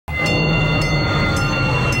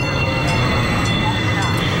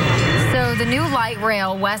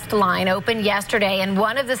rail west line opened yesterday, and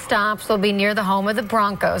one of the stops will be near the home of the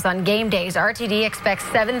Broncos. On game days, RTD expects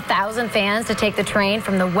 7,000 fans to take the train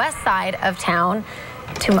from the west side of town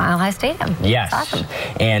to Mile High Stadium. Yes. That's awesome.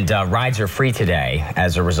 And rides are free today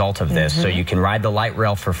as a result of this. So you can ride the light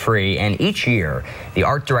rail for free. And each year, the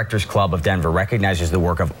Art Directors Club of Denver recognizes the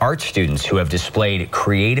work of art students who have displayed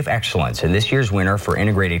creative excellence. And this year's winner for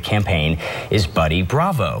integrated campaign is Buddy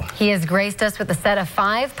Bravo. He has graced us with a set of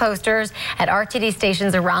 5 posters at RTD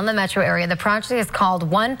stations around the metro area. The project is called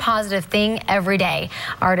One Positive Thing Every Day.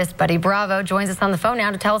 Artist Buddy Bravo joins us on the phone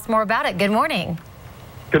now to tell us more about it. Good morning.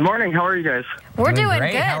 Good morning. How are you guys? We're doing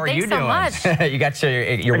great. good. How are Thanks you so doing? much. You got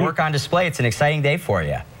your work on display. It's an exciting day for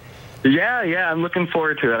you. Yeah, I'm looking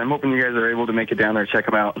forward to it. I'm hoping you guys are able to make it down there, check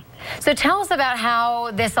them out. So tell us about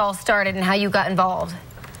how this all started and how you got involved.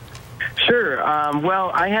 Sure.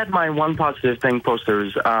 Well, I had my One Positive Thing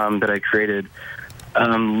posters that I created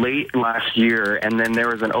late last year, and then there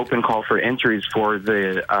was an open call for entries for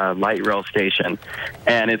the light rail station,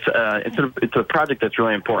 and it's a project that's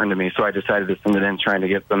really important to me. So I decided to send it in, trying to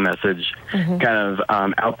get the message kind of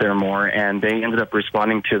out there more, and they ended up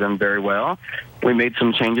responding to them very well. We made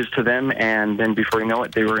some changes to them, and then before you know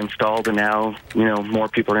it, they were installed, and now more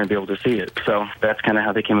people are going to be able to see it. So that's kind of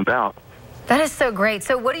how they came about. That is so great.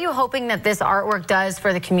 So what are you hoping that this artwork does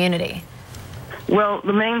for the community? Well,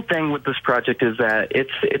 the main thing with this project is that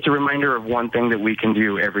it's a reminder of one thing that we can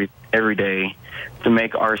do every day to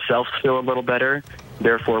make ourselves feel a little better.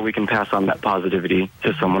 Therefore, we can pass on that positivity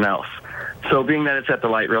to someone else. So being that it's at the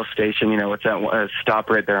light rail station, it's at a stop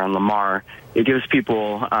right there on Lamar, it gives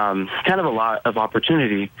people kind of a lot of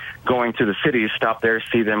opportunity going to the city, stop there,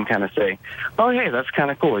 see them, kind of say, oh, hey, that's kind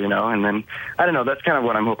of cool, and then, I don't know, that's kind of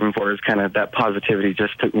what I'm hoping for, is kind of that positivity,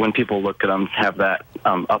 just to, when people look at them, have that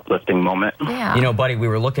uplifting moment. Yeah. Buddy, we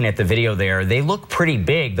were looking at the video there. They look pretty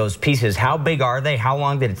big, those pieces. How big are they? How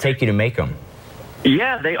long did it take you to make them?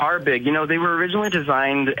 Yeah, they are big. They were originally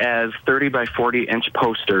designed as 30 by 40 inch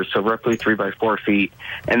posters, so roughly 3 by 4 feet.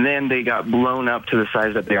 And then they got blown up to the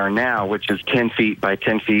size that they are now, which is 10 feet by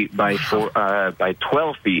 10 feet by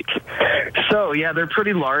 12 feet. So, yeah, they're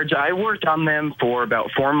pretty large. I worked on them for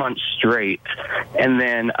about 4 months straight. And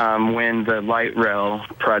then when the light rail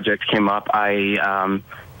project came up, I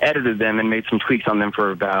edited them and made some tweaks on them for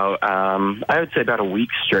about, I would say about a week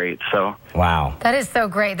straight. So wow. That is so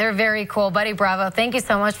great. They're very cool. Buddy Bravo, thank you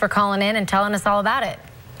so much for calling in and telling us all about it.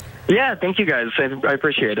 Yeah, thank you guys. I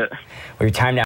appreciate it. Well, your time now.